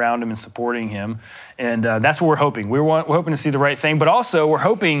rallying around him and supporting him. And that's what we're hoping. We're hoping to see the right thing, but also we're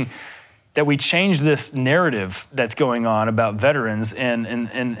hoping that we change this narrative that's going on about veterans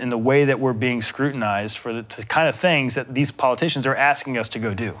and the way that we're being scrutinized for the kind of things that these politicians are asking us to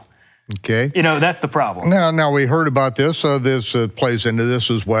go do. Okay. You know, that's the problem. Now we heard about this. This plays into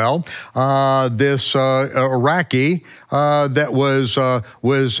this as well. This Iraqi that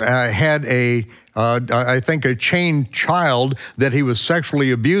had I think a chained child that he was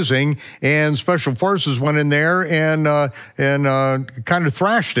sexually abusing, and Special Forces went in there and kind of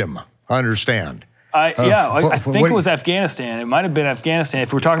thrashed him, I understand. I think it was Afghanistan. It might have been Afghanistan.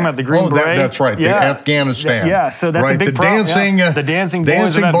 If we're talking about the Green Beret. That's right, the Afghanistan. Yeah, so that's a big problem. The dancing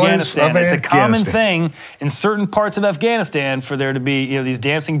boys of Afghanistan. It's a common thing in certain parts of Afghanistan for there to be, you know, these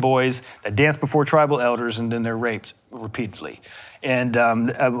dancing boys that dance before tribal elders and then they're raped repeatedly. And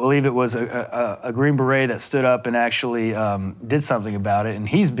I believe it was a Green Beret that stood up and actually did something about it. And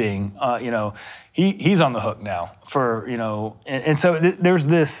he's being, he's on the hook now for, and so there's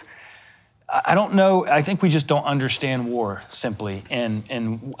this. I don't know. I think we just don't understand war simply.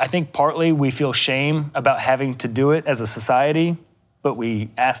 And I think partly we feel shame about having to do it as a society, but we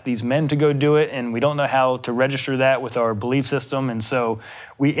ask these men to go do it and we don't know how to register that with our belief system. And so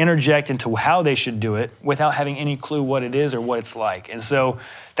we interject into how they should do it without having any clue what it is or what it's like. And so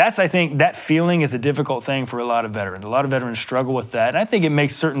I think that feeling is a difficult thing for a lot of veterans. A lot of veterans struggle with that. And I think it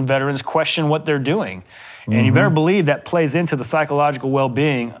makes certain veterans question what they're doing. And you better believe that plays into the psychological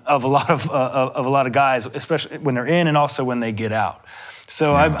well-being of a lot of guys, especially when they're in and also when they get out.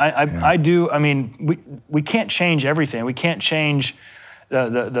 So I do. I mean, we can't change everything. We can't change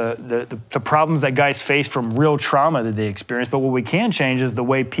the problems that guys face from real trauma that they experience. But what we can change is the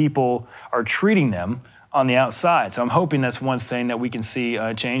way people are treating them on the outside. So I'm hoping that's one thing that we can see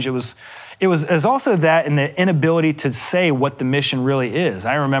change. It was also that and the inability to say what the mission really is.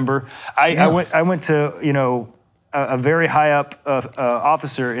 I remember I went to a very high up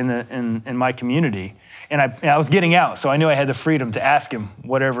officer in my community, and I was getting out, so I knew I had the freedom to ask him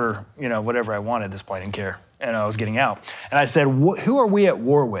whatever I wanted at this point. I didn't care, and I was getting out, and I said, "Who are we at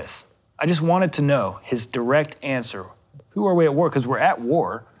war with?" I just wanted to know his direct answer. Who are we at war? Because we're at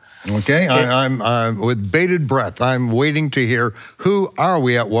war. Okay, I'm with bated breath. I'm waiting to hear who are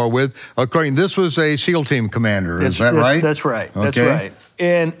we at war with. According, this was a SEAL team commander. Is that right? That's right. Okay. That's right.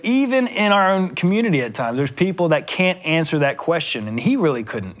 And even in our own community at times, there's people that can't answer that question, and he really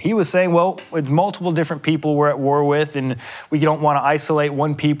couldn't. He was saying, well, it's multiple different people we're at war with, and we don't want to isolate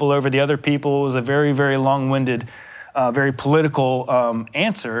one people over the other people. It was a very, very long-winded, very political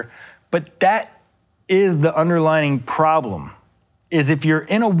answer. But that is the underlying problem. Is if you're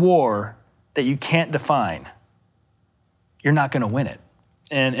in a war that you can't define, you're not going to win it.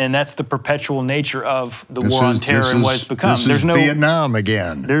 And that's the perpetual nature of the war on terror and what it's become. There's no Vietnam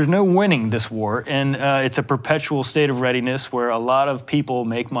again. There's no winning this war, and it's a perpetual state of readiness where a lot of people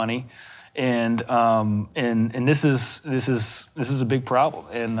make money, and this is a big problem.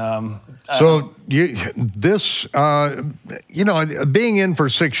 And so being in for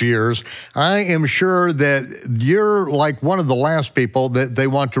 6 years, I am sure that you're like one of the last people that they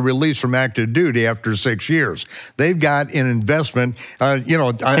want to release from active duty after 6 years. They've got an investment. I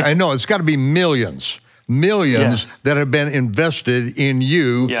know it's got to be millions millions that have been invested in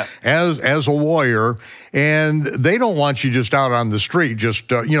you as a warrior, and they don't want you just out on the street, just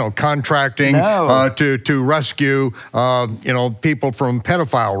contracting to rescue people from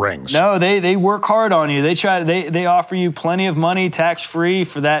pedophile rings. No, they work hard on you. They offer you plenty of money, tax free,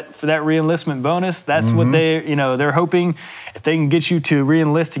 for that reenlistment bonus. That's what they're hoping. If they can get you to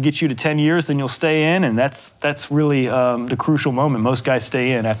reenlist to get you to 10 years, then you'll stay in, and that's really the crucial moment. Most guys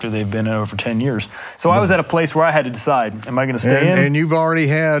stay in after they've been in over 10 years. So I was at a place where I had to decide: am I going to stay in? And you've already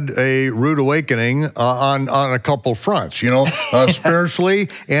had a rude awakening on a couple fronts, spiritually,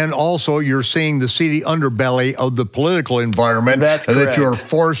 and also you're seeing the seedy underbelly of the political environment that you're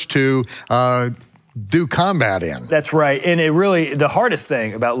forced to do combat in. That's right. And the hardest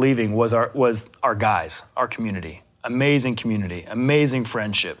thing about leaving was our guys, our community. Amazing community, amazing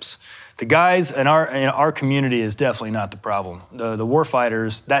friendships. The guys in our community is definitely not the problem. The war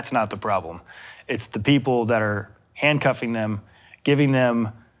fighters, that's not the problem. It's the people that are handcuffing them, giving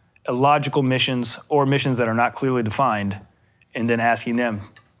them illogical missions or missions that are not clearly defined, and then asking them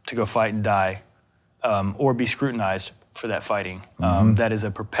to go fight and die or be scrutinized for that fighting. That is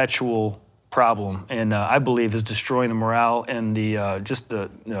a perpetual problem, and I believe is destroying the morale and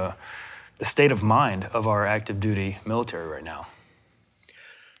the state of mind of our active duty military right now.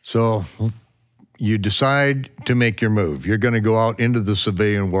 So you decide to make your move. You're going to go out into the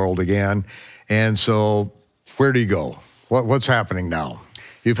civilian world again. And so where do you go? What's happening now?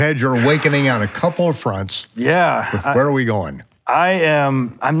 You've had your awakening on a couple of fronts. Yeah. Where are we going?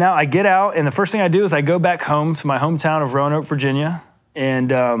 I get out, and the first thing I do is I go back home to my hometown of Roanoke, Virginia,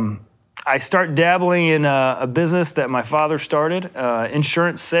 and I start dabbling in a business that my father started,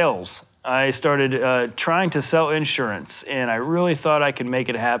 insurance sales. I started trying to sell insurance, and I really thought I could make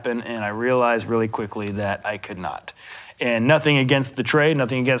it happen, and I realized really quickly that I could not. And nothing against the trade,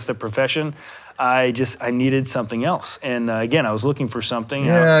 nothing against the profession. I needed something else. And again, I was looking for something.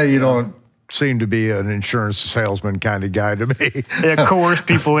 Yeah, you don't seem to be an insurance salesman kind of guy to me. Yeah, coerce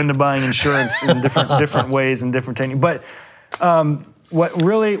people into buying insurance in different ways and different techniques. But what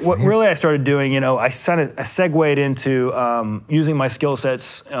really I started doing, I segued into using my skill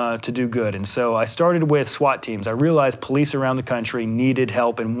sets to do good. And so I started with SWAT teams. I realized police around the country needed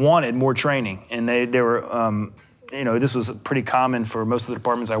help and wanted more training. And they were, this was pretty common for most of the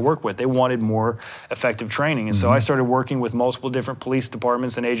departments I work with. They wanted more effective training. And so I started working with multiple different police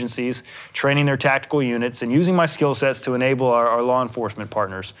departments and agencies, training their tactical units and using my skill sets to enable our law enforcement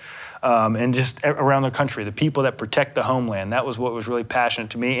partners. And just around the country, the people that protect the homeland. That was what was really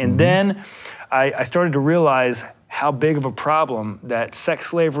passionate to me. And then I started to realize how big of a problem that sex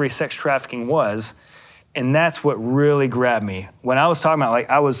slavery, sex trafficking was. And that's what really grabbed me. When I was talking about,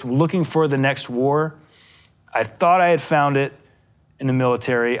 I was looking for the next war, I thought I had found it in the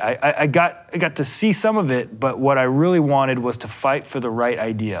military. I got to see some of it, but what I really wanted was to fight for the right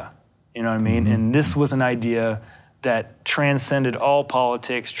idea. You know what I mean? And this was an idea that transcended all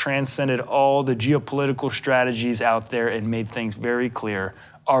politics, transcended all the geopolitical strategies out there, and made things very clear.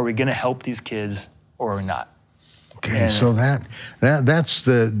 Are we going to help these kids or are we not? Okay, so that's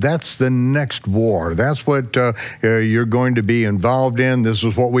the next war. That's what you're going to be involved in. This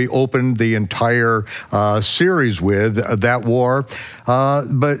is what we opened the entire series with, that war.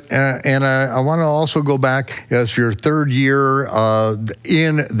 But I want to also go back as your third year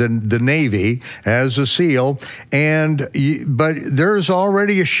in the Navy as a SEAL, but there's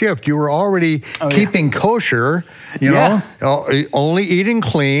already a shift. You were already keeping kosher, you know, only eating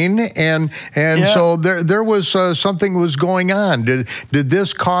clean, and so there was something was going on. Did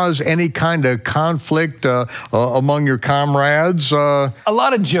this cause any kind of conflict among your comrades? A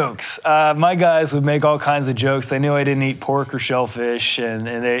lot of jokes. My guys would make all kinds of jokes. They knew I didn't eat pork or shellfish, and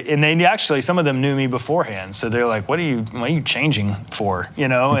they actually, some of them knew me beforehand. So they're like, "What are you changing for?"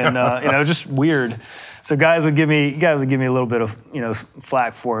 And just weird. So guys would give me a little bit of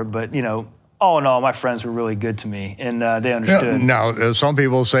flack for it, but all in all, my friends were really good to me, and they understood. Now, some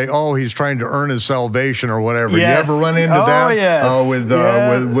people say, "Oh, he's trying to earn his salvation or whatever." Yes. You ever run into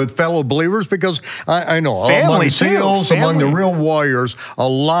that with fellow believers? Because I know among SEALs, among the real warriors, a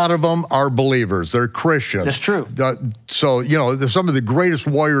lot of them are believers. They're Christians. That's true. So some of the greatest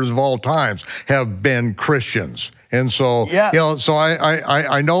warriors of all times have been Christians, and so so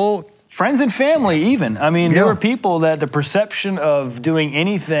I know. Friends and family, even. I mean, there were people that the perception of doing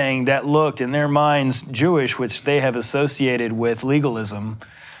anything that looked, in their minds, Jewish, which they have associated with legalism,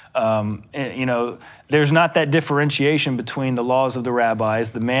 there's not that differentiation between the laws of the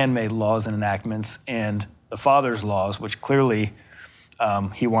rabbis, the man-made laws and enactments, and the Father's laws, which clearly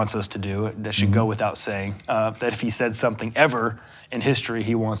he wants us to do. That should go without saying. That if he said something ever in history,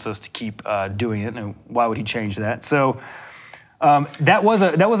 he wants us to keep doing it. And why would he change that? So that was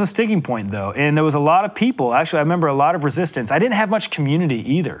a sticking point, though. And there was a lot of people. Actually, I remember a lot of resistance. I didn't have much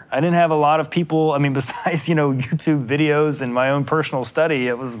community either. I didn't have a lot of people. I mean, besides, YouTube videos and my own personal study,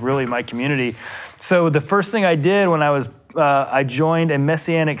 it was really my community. So the first thing I did when I joined a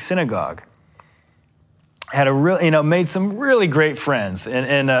Messianic synagogue. Had made some really great friends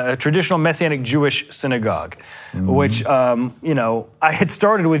in a traditional Messianic Jewish synagogue, which, I had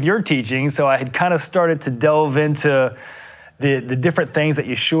started with your teaching, so I had kind of started to delve into the different things that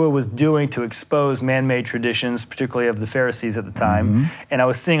Yeshua was doing to expose man-made traditions, particularly of the Pharisees at the time. And I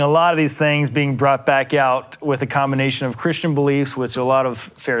was seeing a lot of these things being brought back out with a combination of Christian beliefs, with a lot of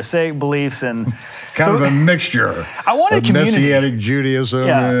Pharisaic beliefs, and kind of a mixture. I wanted community. Messianic Judaism.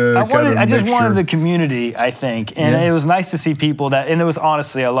 Yeah, I just wanted the community, I think, and it was nice to see people and there was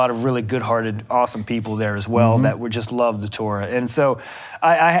honestly a lot of really good-hearted, awesome people there as well that would just love the Torah. And so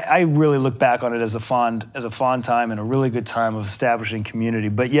I really look back on it as a fond time and a really good time of establishing community.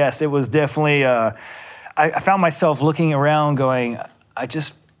 But yes, it was definitely, I found myself looking around going, I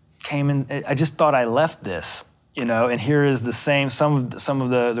just thought I left this, and here is the same, some of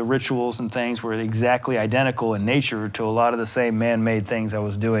the rituals and things were exactly identical in nature to a lot of the same man-made things I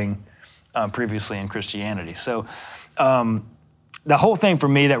was doing previously in Christianity. So the whole thing for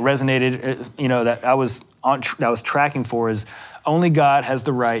me that resonated, that I was tracking for is only God has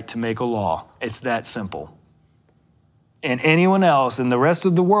the right to make a law. It's that simple. And anyone else and the rest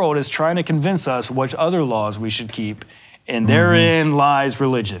of the world is trying to convince us which other laws we should keep. And therein lies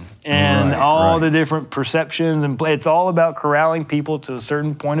religion and all the different perceptions. And it's all about corralling people to a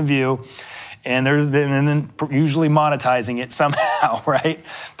certain point of view. And then usually monetizing it somehow, right?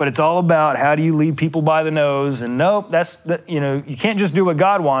 But it's all about how do you lead people by the nose? And nope, you can't just do what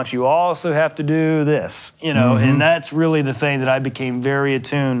God wants. You also have to do this, And that's really the thing that I became very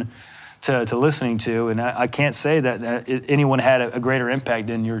attuned to listening to, and I can't say that anyone had a greater impact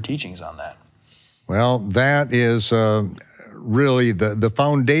than your teachings on that. Well, that is really the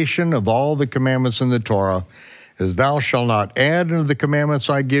foundation of all the commandments in the Torah is thou shalt not add unto the commandments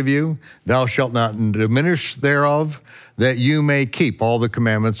I give you, thou shalt not diminish thereof, that you may keep all the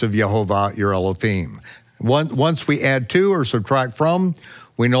commandments of Yehovah your Elohim. Once we add to or subtract from,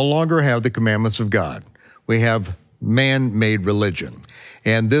 we no longer have the commandments of God. We have man-made religion.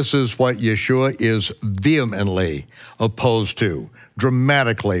 And this is what Yeshua is vehemently opposed to.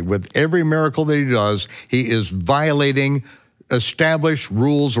 Dramatically, with every miracle that he does, he is violating established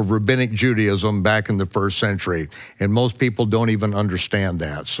rules of rabbinic Judaism back in the first century. And most people don't even understand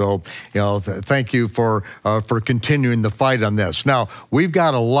that. So, thank you for continuing the fight on this. Now, we've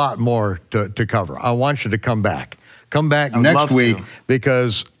got a lot more to cover. I want you to come back. Come back next week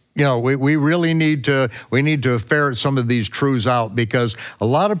because we really need to ferret some of these truths out because a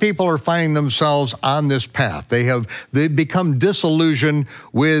lot of people are finding themselves on this path. They've become disillusioned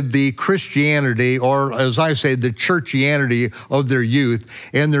with the Christianity, or as I say, the churchianity of their youth.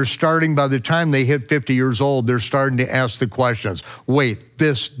 And they're starting, by the time they hit 50 years old, they're starting to ask the questions. Wait,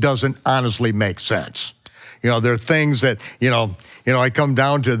 this doesn't honestly make sense. There are things that, I come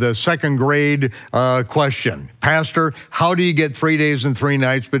down to the second grade question. Pastor, how do you get 3 days and 3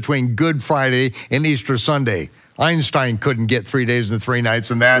 nights between Good Friday and Easter Sunday? Einstein couldn't get 3 days and 3 nights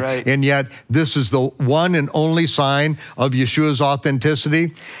in that. Right. And yet this is the one and only sign of Yeshua's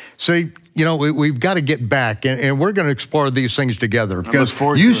authenticity. So, we've got to get back and we're going to explore these things together because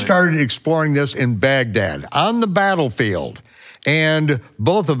you started exploring this in Baghdad on the battlefield. And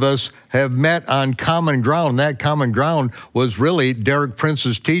both of us have met on common ground. That common ground was really Derek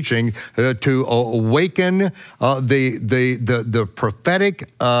Prince's teaching to awaken the prophetic,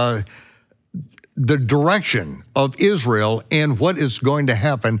 the direction of Israel and what is going to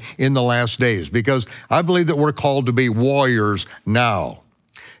happen in the last days. Because I believe that we're called to be warriors now.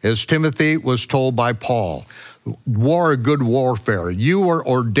 As Timothy was told by Paul, war a good warfare. You are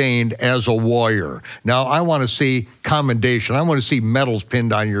ordained as a warrior. Now, I want to see commendation. I want to see medals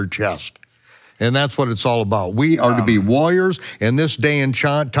pinned on your chest. And that's what it's all about. We are to be warriors in this day and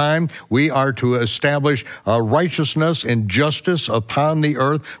time. We are to establish righteousness and justice upon the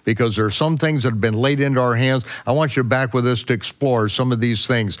earth because there are some things that have been laid into our hands. I want you back with us to explore some of these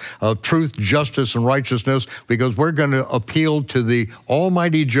things of truth, justice, and righteousness because we're going to appeal to the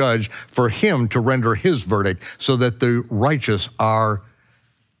Almighty Judge for him to render his verdict so that the righteous are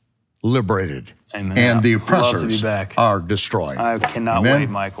liberated. Amen. And the oppressors love to be back. Are destroyed. I cannot wait,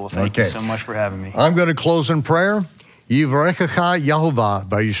 Michael. Thank you so much for having me. I'm going to close in prayer. Yivarechecha Yehovah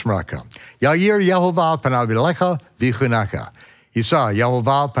v'yishmerecha. Ya'ir Yehovah panav elecha v'chunecha. Yisa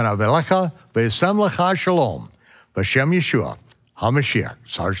Yehovah Panavelecha V'Yasem Lecha Shalom. B'Shem Yeshua HaMashiach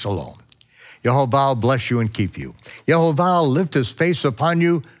Sar Shalom. Yehovah bless you and keep you. Yehovah lift his face upon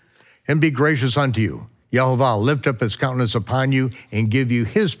you and be gracious unto you. Yehovah lift up his countenance upon you and give you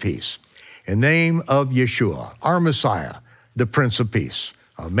his peace. In the name of Yeshua, our Messiah, the Prince of Peace.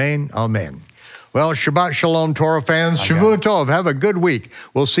 Amen, amen. Well, Shabbat Shalom, Torah fans. Shavua Tov. Have a good week.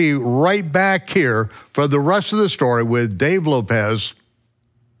 We'll see you right back here for the rest of the story with Dave Lopez,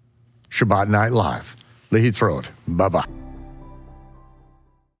 Shabbat Night Live. Lehi Rood. Bye-bye.